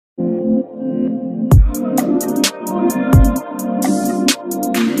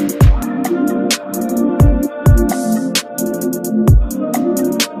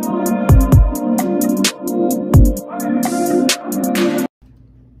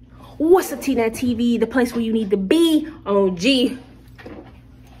What's up, Tknaff TV, the place where you need to be on G.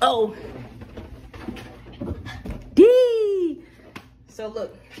 O. D. So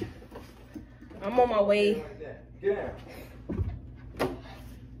look, I'm on my way.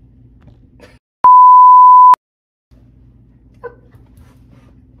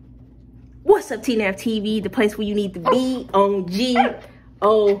 What's up, Tknaff TV, the place where you need to be on G.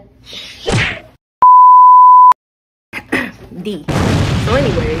 O. D. So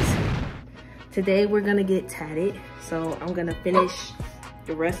anyways, today we're gonna get tatted. So I'm gonna finish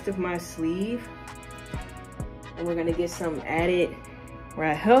the rest of my sleeve. And we're gonna get some added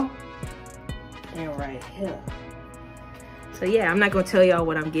right here and right here. So yeah, I'm not gonna tell y'all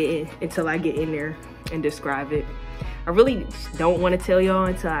what I'm getting until I get in there and describe it. I really don't want to tell y'all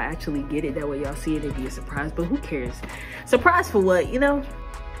until I actually get it. That way y'all see it and be a surprise, but who cares? Surprise for what, you know?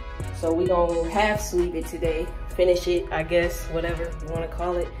 So we gonna half sleeve it today. Finish it, I guess, whatever you want to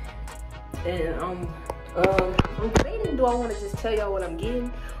call it. And I'm debating, do I want to just tell y'all what I'm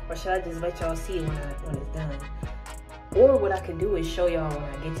getting, or should I just let y'all see it when it's done? Or what I could do is show y'all when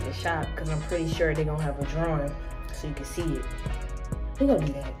I get to the shop, because I'm pretty sure they're gonna have a drawing so you can see it. We're gonna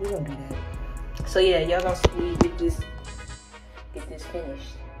do that. We're gonna do that. So yeah, y'all gonna see me get this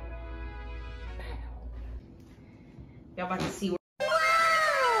finished. Y'all about to see where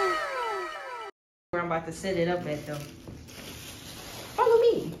I'm about to set it up at though. Follow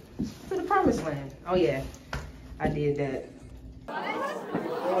me to the promised land. Oh yeah, I did that.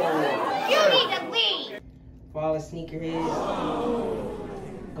 You need to leave. For all the sneakerheads,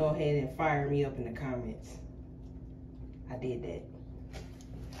 go ahead and fire me up in the comments. I did that.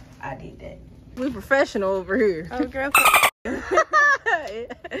 I did that. We professional over here. Oh girl. Damn.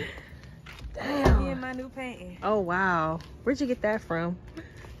 Me and my new painting. Oh wow. Where'd you get that from?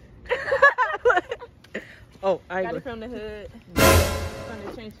 Oh, I got it from the hood. From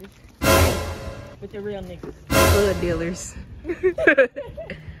the trenches. With the real niggas. Hood dealers.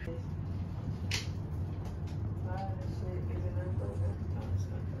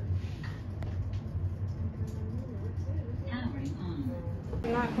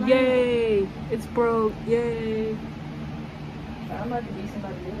 Yay! It's broke. Yay! I'm about to be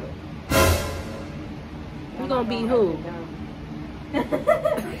somebody else. You gonna be who?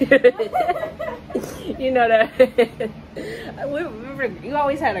 You know that. Remember, you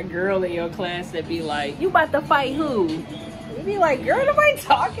always had a girl in your class that be like, "You about to fight who?" You be like, "Girl, nobody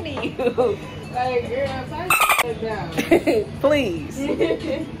talking to you." Like, girl, fight down. Please.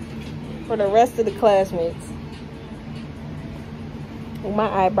 For the rest of the classmates. My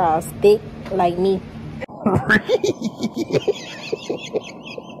eyebrows thick like me.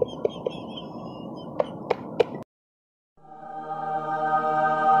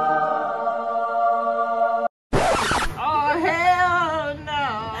 Oh hell no!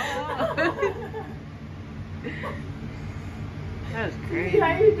 That was great.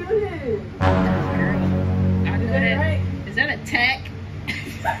 How you do this? That was great. I do that. Right? Is that a tack?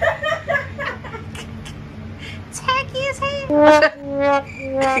 Tacky as hell.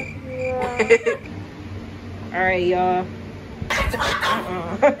 Alright, y'all.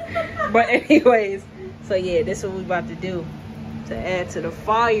 But anyways, so yeah, this is what we about to do to add to the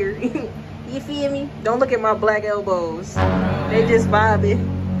fire. You feel me? Don't look at my black elbows. They just vibing.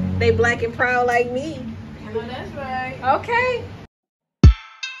 They black and proud like me. I know that's right. Okay.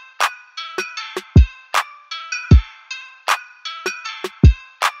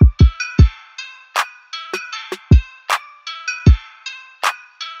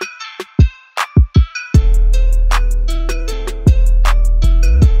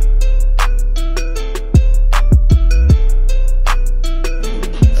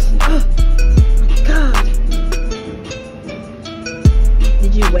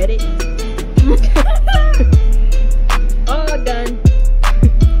 Wet it. All done.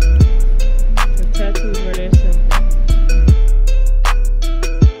 The tattoos were there simple.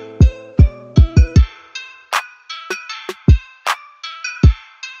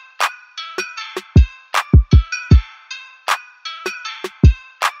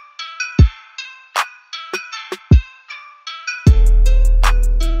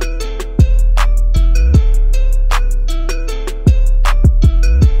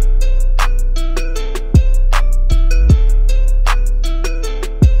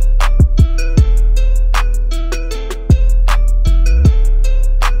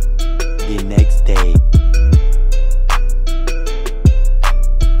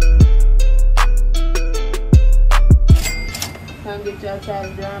 Get your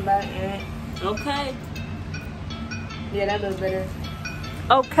tats done by Aunt. Okay. Yeah, that looks better.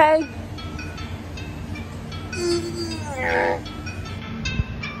 Okay.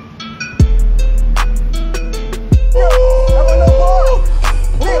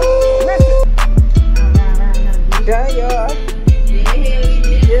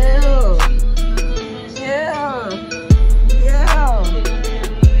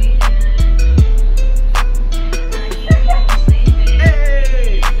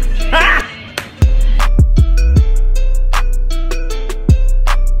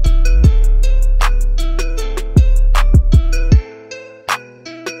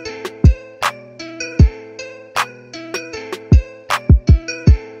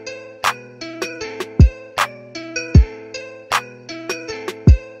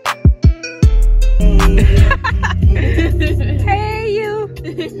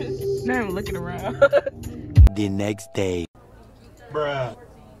 Not even looking around. The next day. Bruh.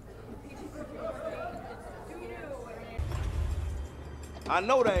 I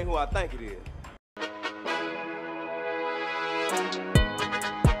know that ain't who I think it is.